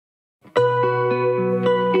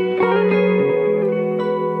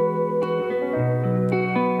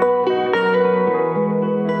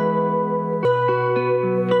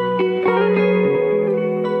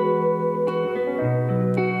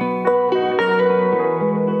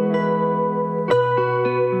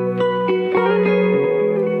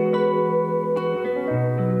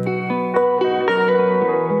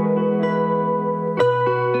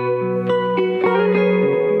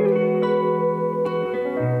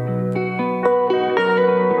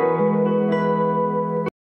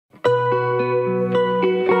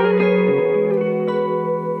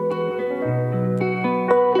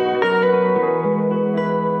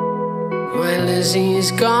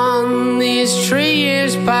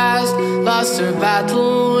her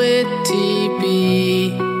battle with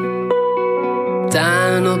TB.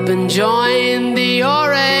 Dan up and joined the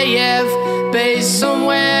RAF, based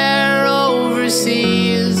somewhere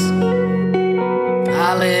overseas.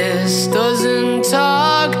 Alice doesn't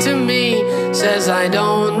talk to me, says I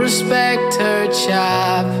don't respect her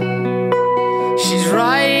chap. She's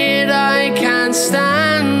right, I can't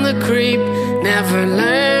stand the creep, never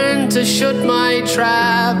learned to shut my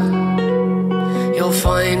trap. You'll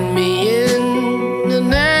find me in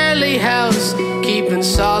an early house, keeping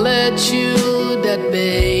solitude at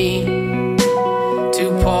bay.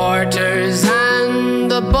 2 porters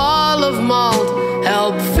and a ball of malt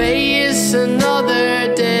help face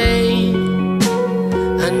another day.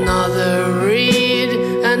 Another read,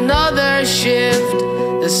 another shift,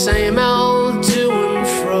 the same old to and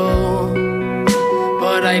fro.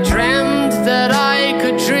 But I dreamt that I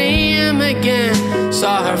could dream again,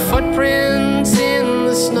 saw her footprints in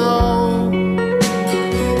the snow.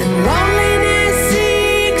 And loneliness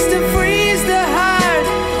seeks to freeze the heart,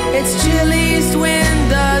 its chilliest wind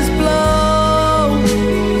does blow.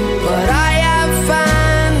 But I have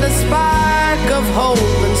found a spark of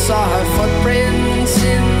hope and saw her footprints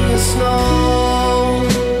in the snow.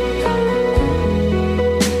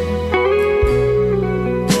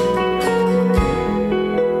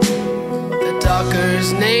 The Dockers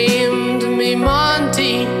named me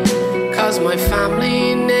Monty, 'cause my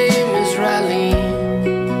family name is Raleigh.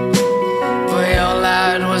 My old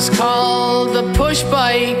lad was called the push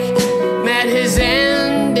bike, met his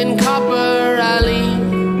end in Copper Alley.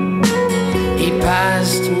 He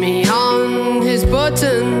passed me on his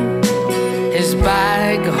button, his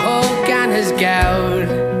bag hook and his gout.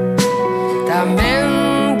 That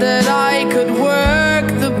meant that I could work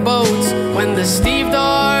the boats when the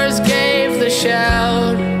stevedores gave the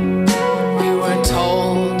shout. We were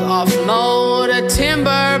told offload a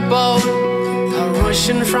timber boat,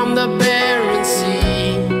 rushing from the Barren Sea.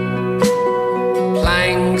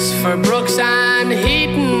 Planks for Brooks and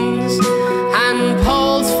Heatons, and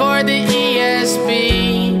poles for the ESB.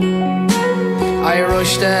 I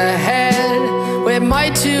rushed ahead with my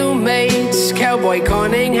 2 mates, Cowboy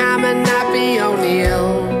Cunningham and Nappy O'Neill.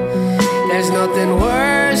 There's nothing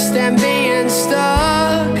worse than being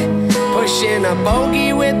stuck, pushing a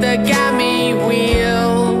bogey with a gammy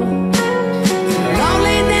wheel.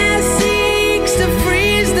 Loneliness seeks to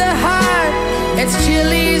freeze the heart, its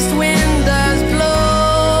chilliest wind does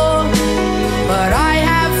blow. But I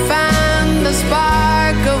have found a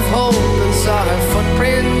spark of hope and saw her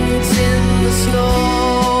footprints in the snow.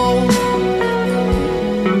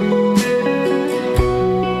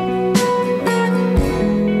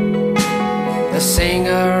 The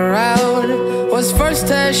singer out was first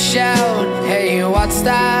to shout, "Hey, what's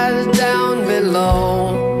that down below?"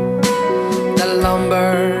 The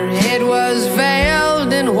lumber, it was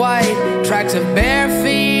veiled in white, tracks of bare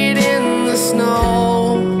feet in the snow.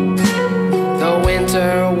 The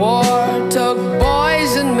winter war took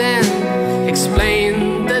boys and men,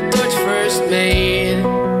 explained the Dutch first mate.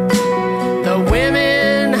 The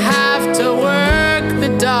women have to work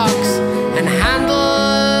the docks and handle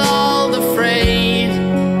all the freight.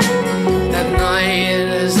 That night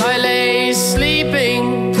as I lay sleeping,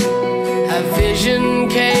 a vision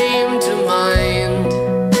came to mind.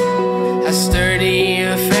 A sturdy,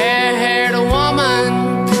 fair-haired woman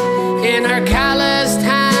in her calloused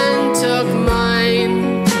hand took mine.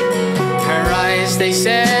 Her eyes, they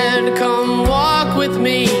said, "Come walk with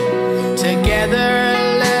me, together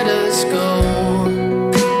let us go."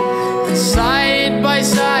 And side by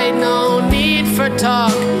side, no need for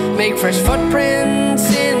talk, make fresh footprints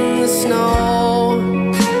in the snow.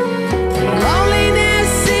 Loneliness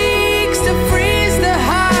seeks to freeze the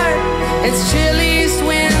heart, its chilliest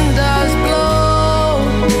wind does blow.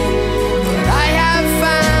 But I have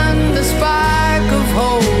found a spark of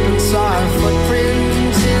hope and saw her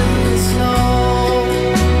footprints in the snow.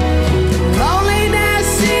 Loneliness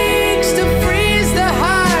seeks to freeze the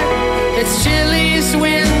heart, its chilliest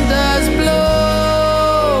wind does blow.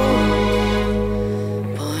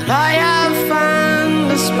 But I have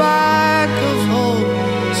found a spark